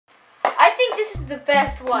think this is the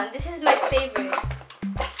best one. This is my favorite.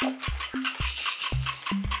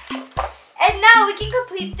 And now we can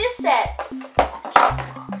complete this set.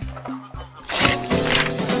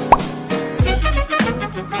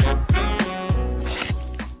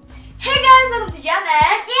 Hey guys, welcome to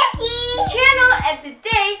Jam&Jesse's channel, and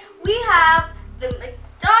today we have the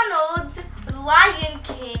McDonald's Lion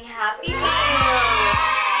King Happy Meal.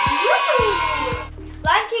 Woo!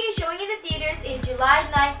 Lion King is showing in the theaters in July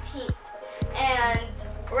 19th, and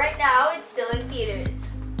right now it's still in theaters.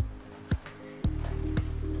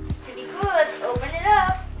 It's pretty cool. Let's open it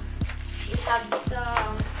up. We have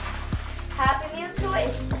some Happy Meal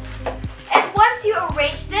toys, and once you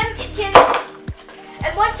arrange them,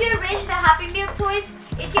 once you arrange the Happy Meal toys,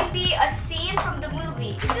 it can be a scene from the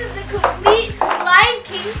movie. This is the complete Lion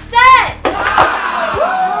King set.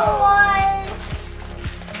 Wow.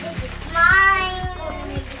 This is mine.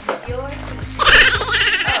 This is yours. Oh.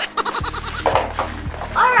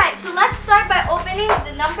 Alright, so let's start by opening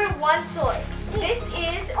the number 1 toy. This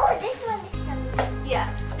is... Oh, this one is coming.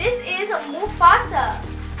 Yeah, this is Mufasa.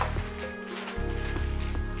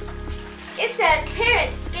 It says,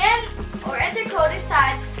 parents, scan or enter code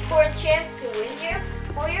inside for a chance to win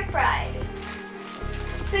for your pride.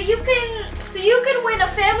 So you can win a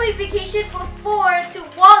family vacation for 4 to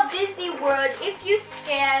Walt Disney World if you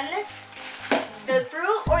scan the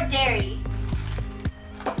fruit or dairy.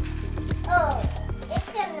 Oh, it's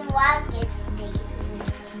gonna walk its day.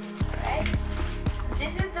 Alright. So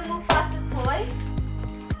this is the Mufasa toy.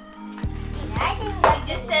 I think It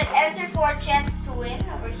just said enter for a chance to win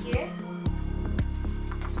over here.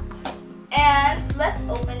 And let's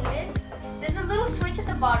open this. There's a little switch at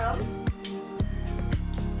the bottom.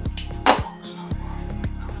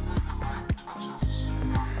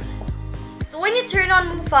 So when you turn on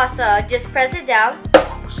Mufasa, just press it down.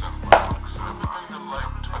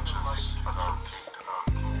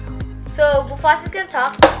 So Mufasa's gonna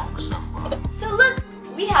talk. So look,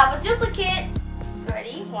 we have a duplicate.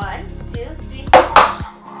 Ready? 1, 2, 3.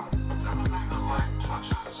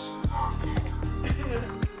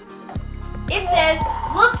 It says,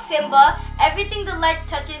 look Simba, everything the light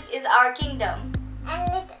touches is our kingdom.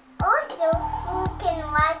 And it also who can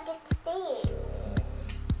walk its day.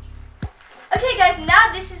 Okay guys,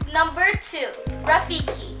 now this is number 2,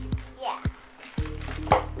 Rafiki. Yeah. So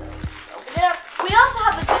let's open it up. We also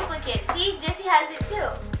have a duplicate. See, Jesse has it too.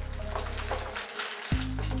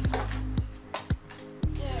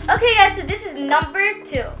 Yeah. Okay guys, so this is number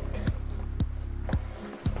 2.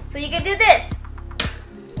 So you can do this.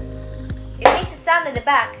 It makes a sound in the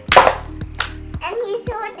back. And he's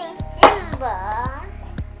holding Simba.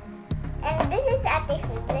 And this is at the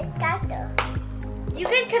favorite gato. You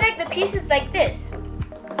can connect the pieces like this.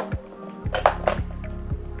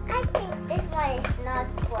 I think this one is not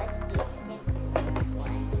supposed to be stick to this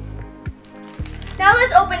one. Now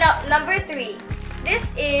let's open up number 3. This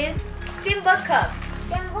is Simba Cub.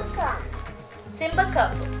 Simba Cub. Simba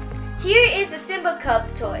Cub. Here is the Simba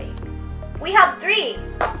Cub toy. We have 3.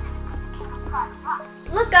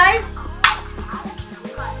 Look guys.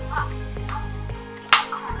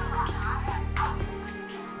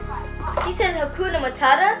 He says Hakuna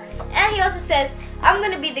Matata, and he also says, I'm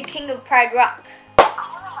gonna be the king of Pride Rock.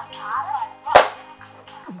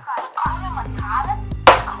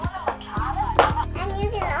 And you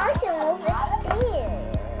can also move its tail.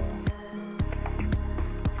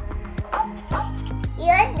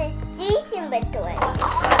 You're the 3 Simba toys.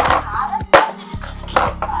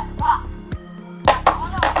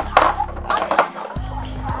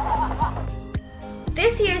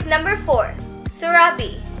 This here is number 4,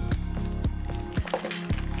 Sarabi.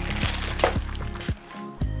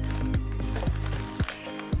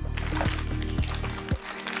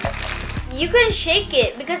 You can shake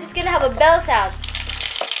it because it's gonna have a bell sound.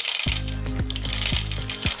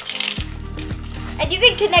 And you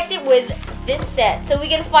can connect it with this set so we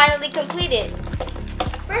can finally complete it.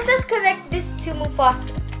 First, let's connect this to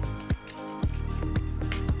Mufasa.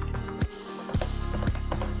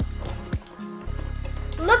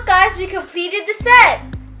 Look guys, we completed the set.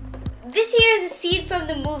 This here is a scene from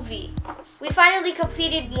the movie. We finally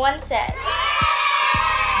completed 1 set.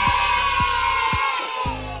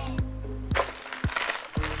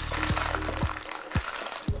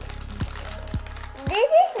 This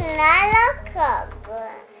is not a cup.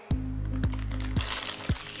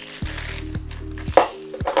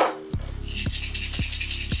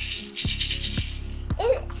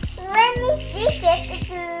 When we stick it, it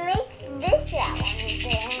makes this sound. It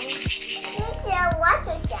makes a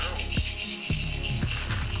water sound.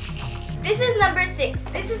 This is number 6.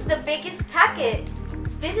 This is the biggest packet.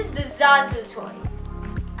 This is the Zazu toy.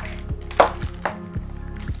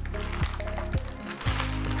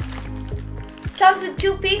 comes with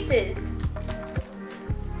two pieces.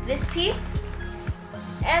 This piece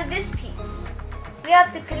and this piece. We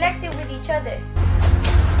have to connect it with each other.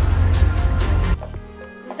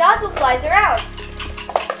 Zazu flies around.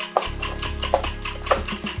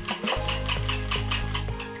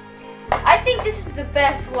 I think this is the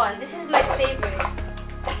best one. This is my favorite.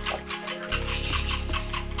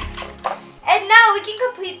 And now we can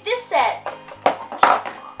complete this set.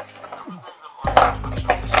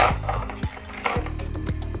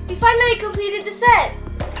 We finally completed the set.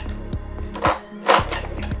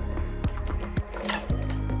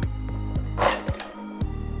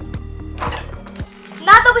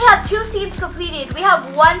 Now that we have 2 scenes completed, we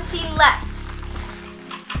have 1 scene left.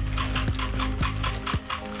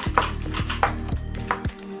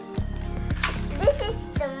 This is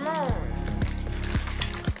the moon.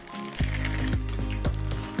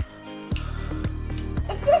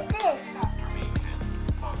 It's just this.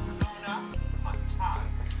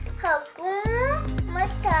 Hakuna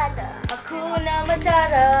Matata. Hakuna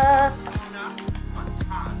Matata.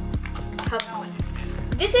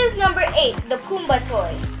 This is number 8, the Pumbaa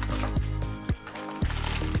toy.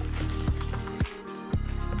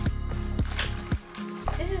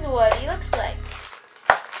 This is what he looks like.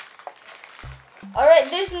 Alright,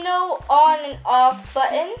 there's no on and off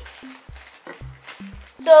button.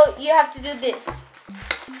 So you have to do this.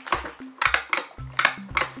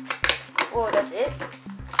 Oh, that's it.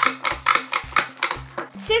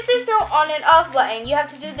 Since there's no on and off button, you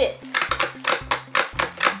have to do this.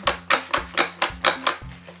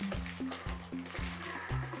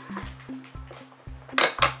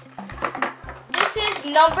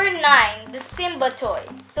 Number 9, the Simba toy.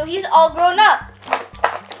 So he's all grown up.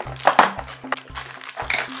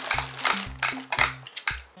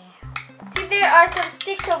 See, there are some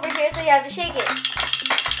sticks over here, so you have to shake it.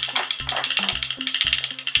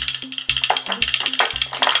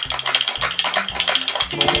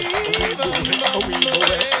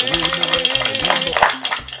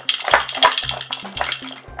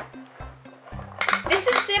 This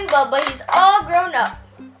is Simba, but he's all grown up.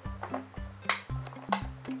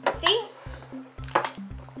 See?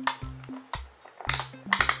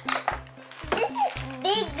 This is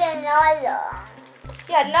big Nala.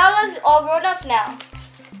 Yeah, Nala's all grown up now.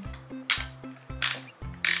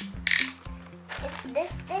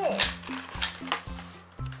 It's this.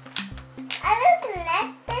 I will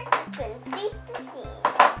connect it to complete the scene.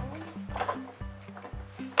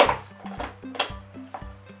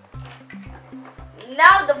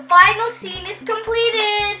 Now the final scene is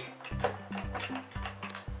completed.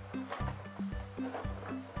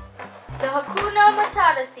 The Hakuna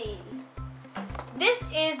Matata scene. This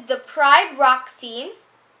is the Pride Rock scene,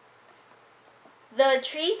 the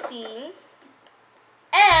tree scene,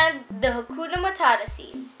 and the Hakuna Matata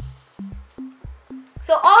scene.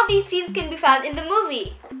 So all these scenes can be found in the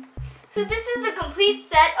movie. So this is the complete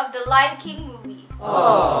set of the Lion King movie.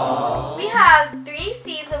 Aww. We have 3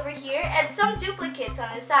 scenes over here and some duplicates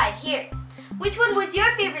on the side here. Which one was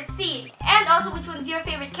your favorite scene? And also which one's your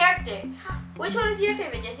favorite character? Which one is your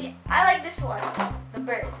favorite, Jesse? I like this one, the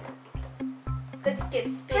bird. Because it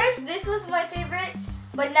gets spit. First, this was my favorite,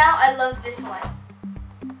 but now I love this one.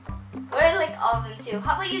 But I like all of them too.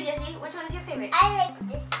 How about you, Jesse? Which one's your favorite? I like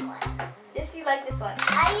this one. Jesse, you like this one?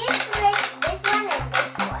 I used to like this one and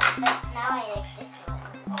this one, but now I like this one.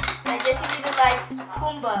 And Jesse really likes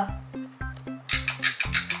Pumbaa.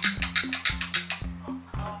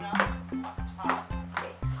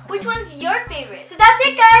 Which one's your favorite? So that's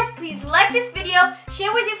it, guys. Please like this video,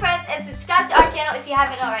 share with your friends, and subscribe to our channel if you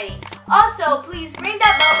haven't already. Also, please ring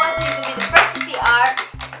that bell button so you can be the first to see our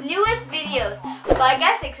newest videos. Bye,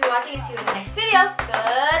 guys. Thanks for watching and see you in the next video.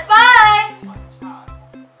 Goodbye.